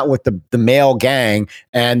hung out with the male gang,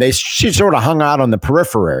 and she sort of hung out on the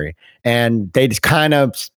periphery, and they just kind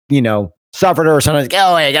of, suffered her or something like,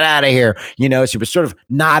 oh, hey, get out of here. She was sort of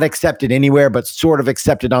not accepted anywhere, but sort of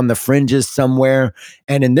accepted on the fringes somewhere.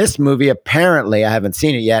 And in this movie, apparently, I haven't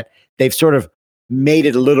seen it yet, they've sort of made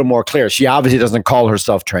it a little more clear. She obviously doesn't call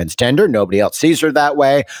herself transgender. Nobody else sees her that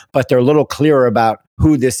way, but they're a little clearer about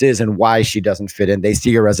who this is and why she doesn't fit in. They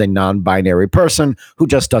see her as a non-binary person who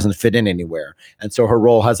just doesn't fit in anywhere. And so her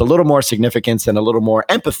role has a little more significance and a little more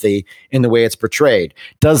empathy in the way it's portrayed.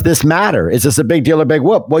 Does this matter? Is this a big deal or big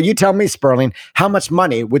whoop? Well, you tell me, Sperling, how much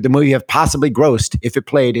money would the movie have possibly grossed if it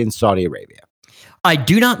played in Saudi Arabia? I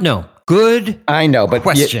do not know. Good I know, but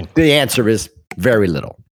question. The answer is very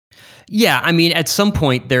little. Yeah, I mean, at some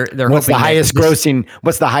point they're what's the highest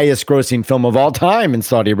grossing film of all time in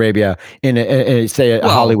Saudi Arabia in a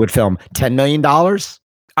Hollywood film? $10 million?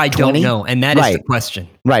 I don't know, and that is the question.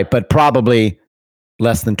 Right, but probably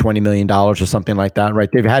less than $20 million or something like that. Right?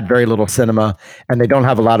 They've had very little cinema, and they don't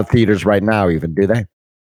have a lot of theaters right now, even, do they?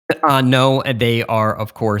 No, they are,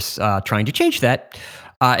 of course, trying to change that.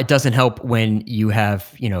 It doesn't help when you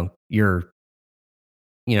have, you're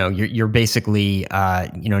basically,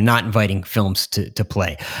 not inviting films to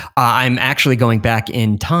play. I'm actually going back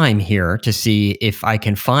in time here to see if I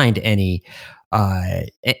can find any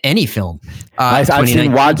film. I've seen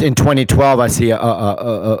in 2012. I see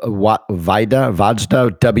Vajda,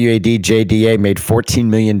 WADJDA made $14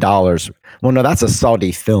 million. Well, no, that's a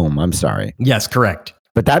Saudi film. I'm sorry. Yes, correct.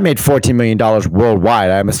 But that made $14 million worldwide.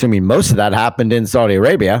 I'm assuming most of that happened in Saudi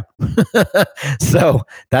Arabia. So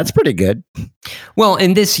that's pretty good. Well,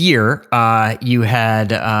 in this year, you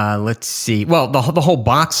had, let's see, well, the whole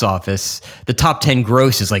box office, the top 10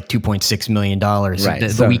 gross is like $2.6 million. Right.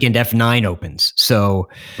 The weekend F9 opens. So,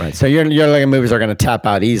 right. So you're looking at movies are going to tap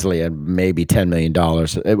out easily at maybe $10 million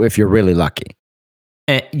if you're really lucky.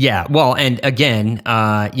 Yeah. Well, and again,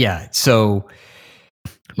 yeah. So,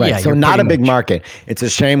 right. Yeah, So not a big market. It's a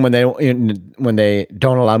shame when they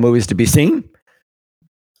don't allow movies to be seen.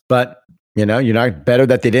 But you're not better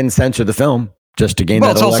that they didn't censor the film just to gain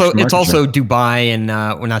that. Well, it's also Dubai and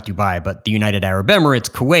well, not Dubai, but the United Arab Emirates,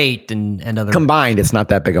 Kuwait, and other combined. It's not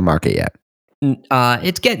that big a market yet.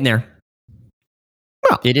 It's getting there.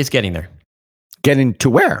 Well, it is getting there. Getting to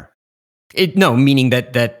where? Meaning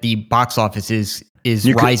that the box office is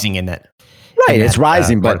rising in that. Right, it's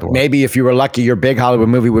rising, but maybe if you were lucky, your big Hollywood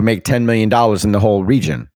movie would make $10 million in the whole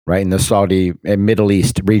region, right? In the Saudi and Middle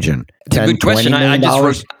East region. It's a good question.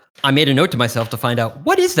 I made a note to myself to find out,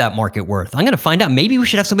 what is that market worth? I'm going to find out. Maybe we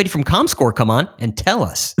should have somebody from ComScore come on and tell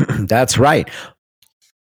us. That's right.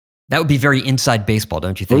 That would be very inside baseball,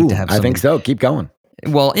 don't you think? I think so. Keep going.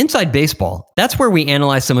 Well, inside baseball, that's where we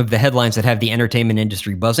analyze some of the headlines that have the entertainment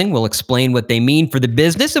industry buzzing. We'll explain what they mean for the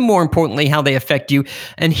business and, more importantly, how they affect you.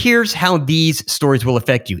 And here's how these stories will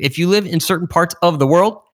affect you. If you live in certain parts of the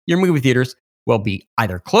world, your movie theaters will be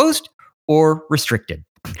either closed or restricted.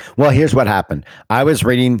 Well, here's what happened. I was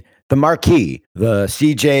reading The Marquee. The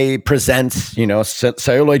CJ presents,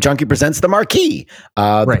 Celluloid Junkie presents The Marquee.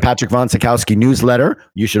 The Patrick Von Sikowski newsletter.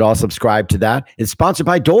 You should all subscribe to that. It's sponsored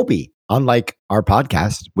by Dolby. Unlike our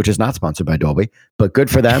podcast, which is not sponsored by Dolby, but good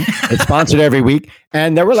for them. It's sponsored every week.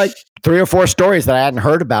 And there were like 3 or 4 stories that I hadn't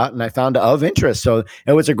heard about and I found of interest. So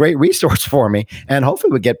it was a great resource for me. And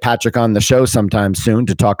hopefully we'll get Patrick on the show sometime soon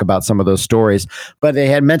to talk about some of those stories. But they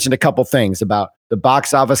had mentioned a couple things about the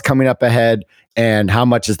box office coming up ahead and how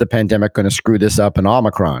much is the pandemic going to screw this up in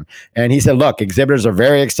Omicron. And he said, look, exhibitors are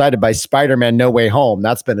very excited by Spider-Man No Way Home.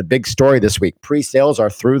 That's been a big story this week. Pre-sales are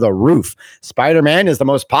through the roof. Spider-Man is the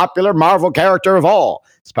most popular Marvel character of all.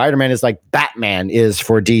 Spider-Man is like Batman is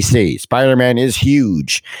for DC. Spider-Man is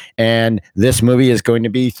huge. And this movie is going to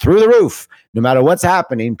be through the roof. No matter what's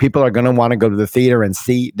happening, people are going to want to go to the theater and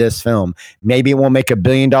see this film. Maybe it won't make $1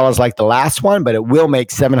 billion like the last one, but it will make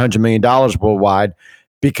 $700 million worldwide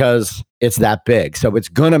because it's that big. So it's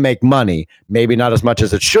going to make money, maybe not as much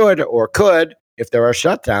as it should or could if there are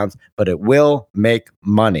shutdowns, but it will make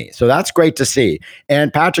money. So that's great to see.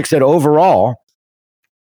 And Patrick said overall,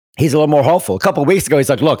 he's a little more hopeful. A couple of weeks ago, he's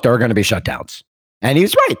like, look, there are going to be shutdowns. And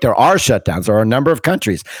he's right. There are shutdowns. There are a number of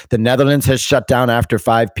countries. The Netherlands has shut down after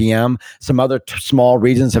 5 p.m. Some other small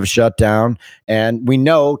regions have shut down. And we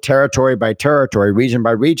know territory by territory, region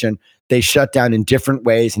by region, they shut down in different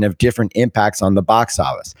ways and have different impacts on the box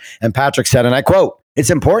office. And Patrick said, and I quote, "It's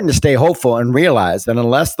important to stay hopeful and realize that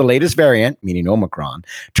unless the latest variant, meaning Omicron,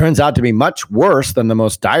 turns out to be much worse than the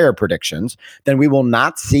most dire predictions, then we will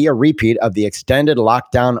not see a repeat of the extended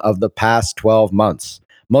lockdown of the past 12 months.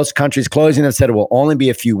 Most countries closing have said it will only be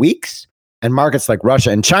a few weeks, and markets like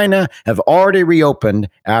Russia and China have already reopened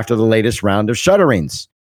after the latest round of shutterings.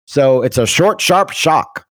 So it's a short, sharp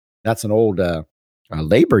shock." That's an old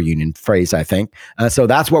labor union phrase, I think. So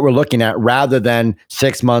that's what we're looking at rather than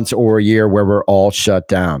 6 months or a year where we're all shut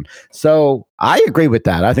down. So I agree with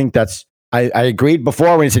that. I think I agreed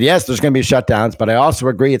before when he said, yes, there's going to be shutdowns, but I also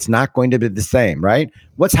agree it's not going to be the same, right?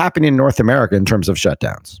 What's happening in North America in terms of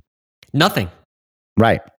shutdowns? Nothing.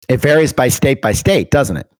 Right. It varies by state,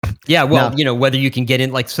 doesn't it? Yeah. Well, whether you can get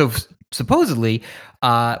in, like, so supposedly,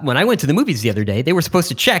 when I went to the movies the other day, they were supposed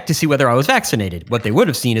to check to see whether I was vaccinated. What they would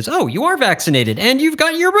have seen is, oh, you are vaccinated and you've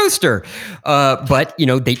got your booster. But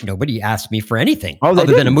nobody asked me for anything other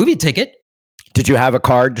than a movie ticket. Did you have a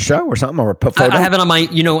card to show or something, or a photo? I have it on my,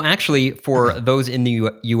 actually, for those in the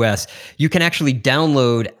U.S., you can actually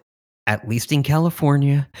download, at least in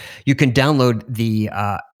California, you can download the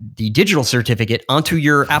digital certificate onto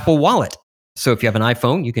your Apple Wallet. So if you have an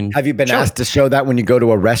iPhone, you can. Have you been asked to show that when you go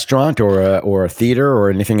to a restaurant or a theater or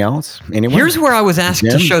anything else? Anywhere? Here's where I was asked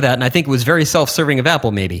to show that, and I think it was very self-serving of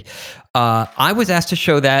Apple. Maybe I was asked to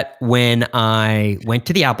show that when I went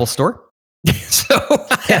to the Apple store. So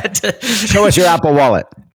I had to show us your Apple Wallet.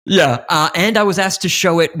 Yeah, and I was asked to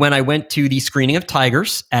show it when I went to the screening of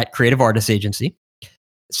Tigers at Creative Artists Agency.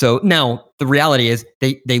 So now the reality is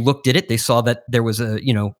they looked at it, they saw that there was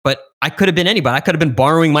but I could have been anybody. I could have been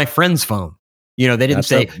borrowing my friend's phone. They didn't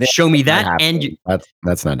say, show me that. And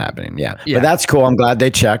that's not happening. Yeah. But that's cool. I'm glad they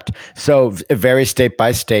checked. So it varies state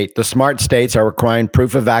by state. The smart states are requiring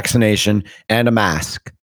proof of vaccination and a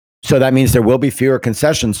mask. So that means there will be fewer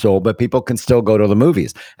concessions sold, but people can still go to the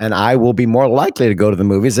movies. And I will be more likely to go to the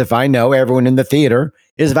movies if I know everyone in the theater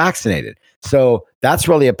is vaccinated. So that's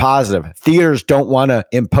really a positive. Theaters don't want to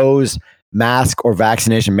impose mask or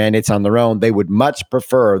vaccination mandates on their own. They would much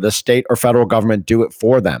prefer the state or federal government do it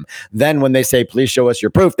for them. Then when they say, please show us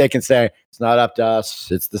your proof, they can say, it's not up to us.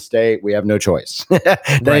 It's the state. We have no choice.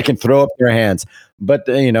 They can throw up their hands. But,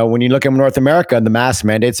 when you look at North America, the mask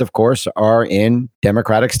mandates, of course, are in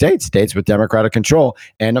Democratic states with Democratic control.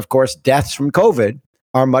 And of course, deaths from COVID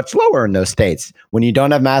are much lower in those states. When you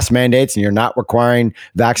don't have mask mandates and you're not requiring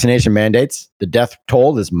vaccination mandates, the death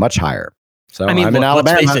toll is much higher. So I'm in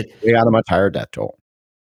Alabama. We got a much higher death toll.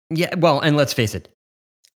 Yeah, well, and let's face it,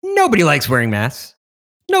 nobody likes wearing masks.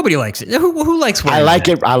 Nobody likes it. Who likes wearing masks?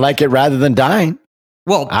 I like it rather than dying.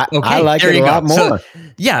 Well, okay, I like it a lot more. So,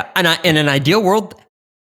 yeah, and in an ideal world,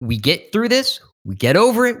 we get through this, we get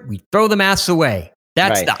over it, we throw the masks away.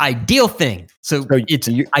 That's the ideal thing. So it's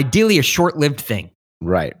ideally a short-lived thing.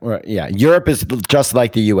 Right. Yeah. Europe is just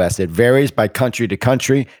like the US. It varies by country to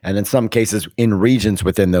country, and in some cases in regions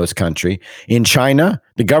within those countries. In China,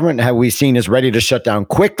 the government, have we seen, is ready to shut down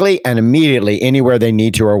quickly and immediately anywhere they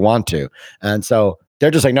need to or want to. And so they're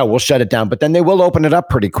just like, no, we'll shut it down. But then they will open it up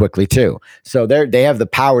pretty quickly too. So they have the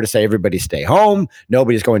power to say, everybody stay home.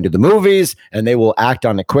 Nobody's going to the movies, and they will act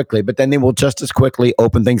on it quickly. But then they will just as quickly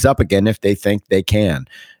open things up again if they think they can.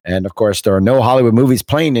 And of course, there are no Hollywood movies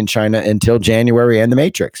playing in China until January and The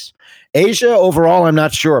Matrix. Asia overall, I'm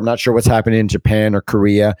not sure. I'm not sure what's happening in Japan or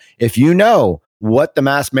Korea. If you know what the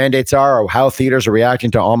mask mandates are or how theaters are reacting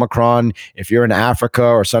to Omicron, if you're in Africa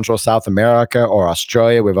or Central South America or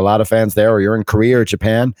Australia, we have a lot of fans there, or you're in Korea or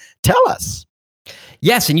Japan, tell us.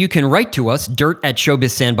 Yes, and you can write to us,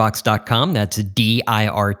 dirt@showbizsandbox.com. That's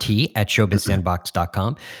DIRT at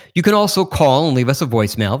showbizsandbox.com. You can also call and leave us a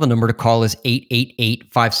voicemail. The number to call is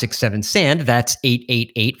 888-567-SAND. That's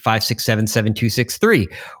 888-567-7263.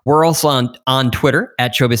 We're also on Twitter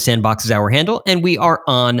at Showbiz Sandbox is our handle, and we are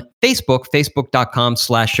on Facebook,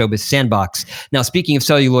 facebook.com/showbizsandbox. Now, speaking of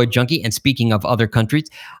Celluloid Junkie and speaking of other countries,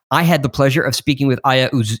 I had the pleasure of speaking with Aya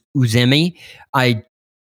Uzemi. I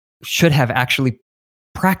should have actually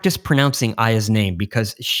practice pronouncing Aya's name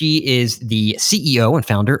because she is the CEO and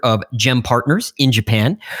founder of Gem Partners in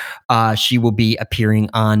Japan. She will be appearing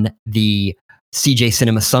on the CJ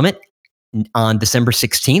Cinema Summit on December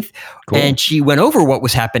 16th. Cool. And she went over what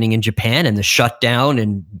was happening in Japan and the shutdown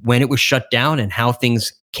and when it was shut down and how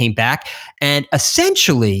things came back. And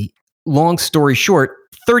essentially, long story short,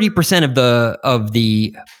 30% of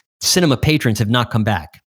the cinema patrons have not come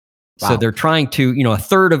back. Wow. So they're trying to, a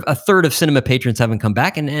third of cinema patrons haven't come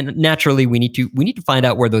back, and naturally we need to find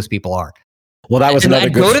out where those people are. Well, that was another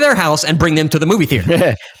good. Go to their house and bring them to the movie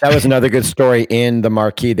theater. That was another good story in the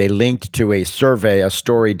marquee. They linked to a survey, a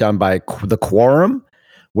story done by the Quorum,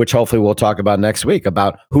 which hopefully we'll talk about next week,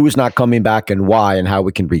 about who's not coming back and why and how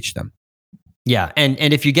we can reach them. Yeah, and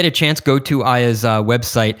if you get a chance, go to Aya's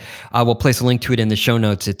website. We'll place a link to it in the show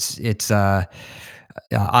notes. It's Aya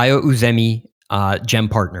Uzemi. Gem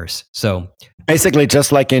Partners. So basically,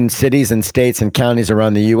 just like in cities and states and counties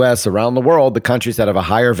around the U.S., around the world, the countries that have a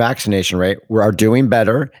higher vaccination rate are doing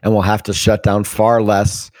better and will have to shut down far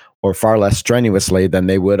less strenuously than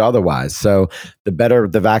they would otherwise. So the better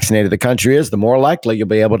the vaccinated the country is, the more likely you'll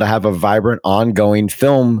be able to have a vibrant, ongoing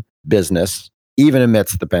film business, even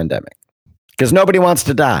amidst the pandemic, because nobody wants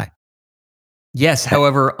to die. Yes.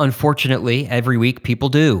 However, unfortunately, every week people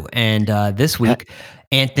do. And this week,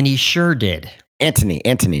 Anthony Sher did. Anthony,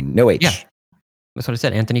 no H. Yeah, that's what I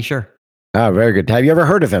said. Anthony Sher. Oh, very good. Have you ever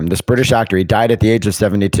heard of him? This British actor. He died at the age of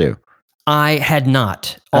 72. I had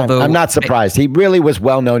not. Although I'm not surprised. He really was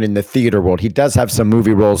well known in the theater world. He does have some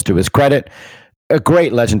movie roles to his credit. A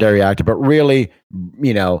great legendary actor, but really,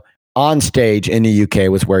 on stage in the UK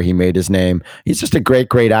was where he made his name. He's just a great,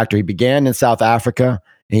 great actor. He began in South Africa.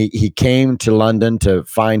 He came to London to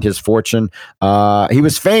find his fortune. He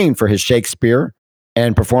was famed for his Shakespeare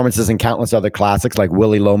and performances in countless other classics like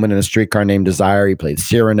Willy Loman in A Streetcar Named Desire. He played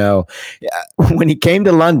Cyrano. When he came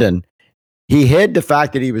to London, he hid the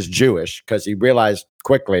fact that he was Jewish because he realized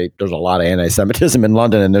quickly there's a lot of anti-Semitism in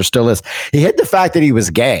London, and there still is. He hid the fact that he was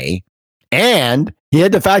gay, and he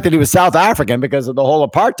hid the fact that he was South African because of the whole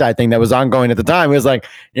apartheid thing that was ongoing at the time. He was like,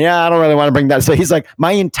 yeah, I don't really want to bring that. So he's like,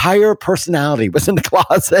 my entire personality was in the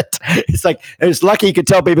closet. It's like, it was lucky he could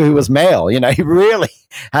tell people he was male. He really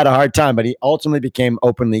had a hard time, but he ultimately became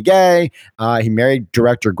openly gay. He married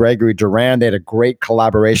director Gregory Durand. They had a great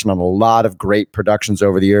collaboration on a lot of great productions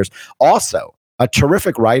over the years. Also, a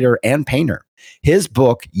terrific writer and painter. His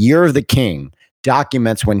book, Year of the King,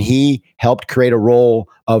 documents when he helped create a role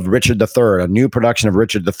of Richard III, a new production of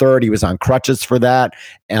Richard III. He was on crutches for that.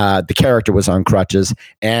 The character was on crutches.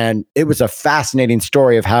 And it was a fascinating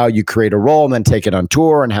story of how you create a role and then take it on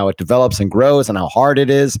tour and how it develops and grows and how hard it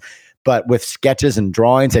is. But with sketches and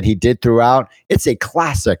drawings that he did throughout, it's a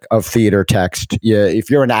classic of theater text. If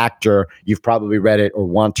you're an actor, you've probably read it or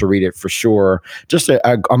want to read it for sure. Just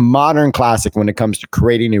a modern classic when it comes to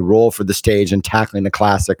creating a role for the stage and tackling a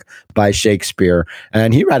classic by Shakespeare.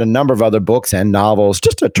 And he read a number of other books and novels,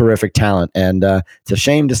 just a terrific talent. And it's a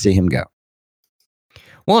shame to see him go.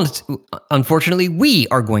 Well, unfortunately, we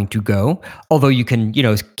are going to go, although you can,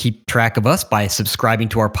 keep track of us by subscribing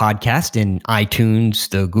to our podcast in iTunes,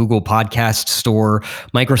 the Google Podcast Store,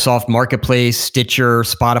 Microsoft Marketplace, Stitcher,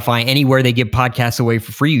 Spotify, anywhere they give podcasts away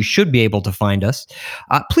for free. You should be able to find us.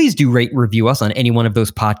 Please do rate and review us on any one of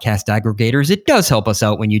those podcast aggregators. It does help us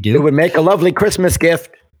out when you do. It would make a lovely Christmas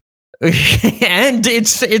gift. And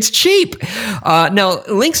it's cheap. Now,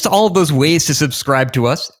 links to all of those ways to subscribe to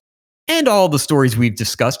us and all the stories we've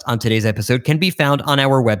discussed on today's episode can be found on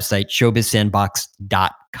our website,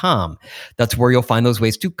 showbizsandbox.com. That's where you'll find those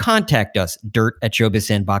ways to contact us,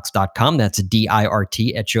 dirt@showbizsandbox.com. That's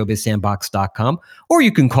DIRT@showbizsandbox.com. Or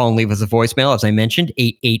you can call and leave us a voicemail, as I mentioned,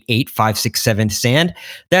 888-567-SAND.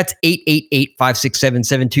 That's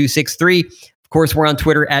 888-567-7263. Of course, we're on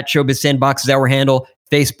Twitter @ShowbizSandbox is our handle.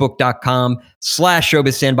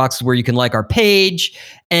 Facebook.com/ShowbizSandbox is where you can like our page.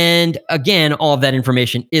 And again, all of that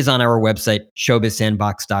information is on our website,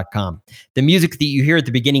 showbizsandbox.com. The music that you hear at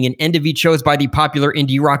the beginning and end of each show is by the popular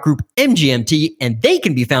indie rock group MGMT, and they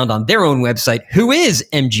can be found on their own website, who is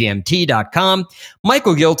mgmt.com.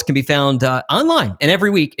 Michael Giltz can be found online, and every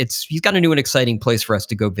week he's got a new and exciting place for us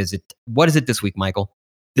to go visit. What is it this week, Michael?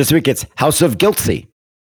 This week it's House of Giltzy.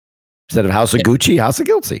 Instead of House of Gucci, House of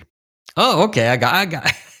Giltzy. Oh, okay. I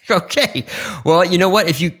got. Okay. Well, you know what?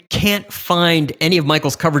 If you can't find any of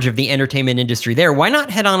Michael's coverage of the entertainment industry there, why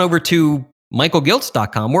not head on over to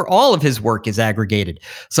michaelgiltz.com, where all of his work is aggregated.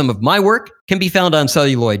 Some of my work can be found on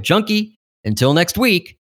Celluloid Junkie. Until next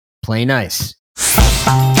week, play nice.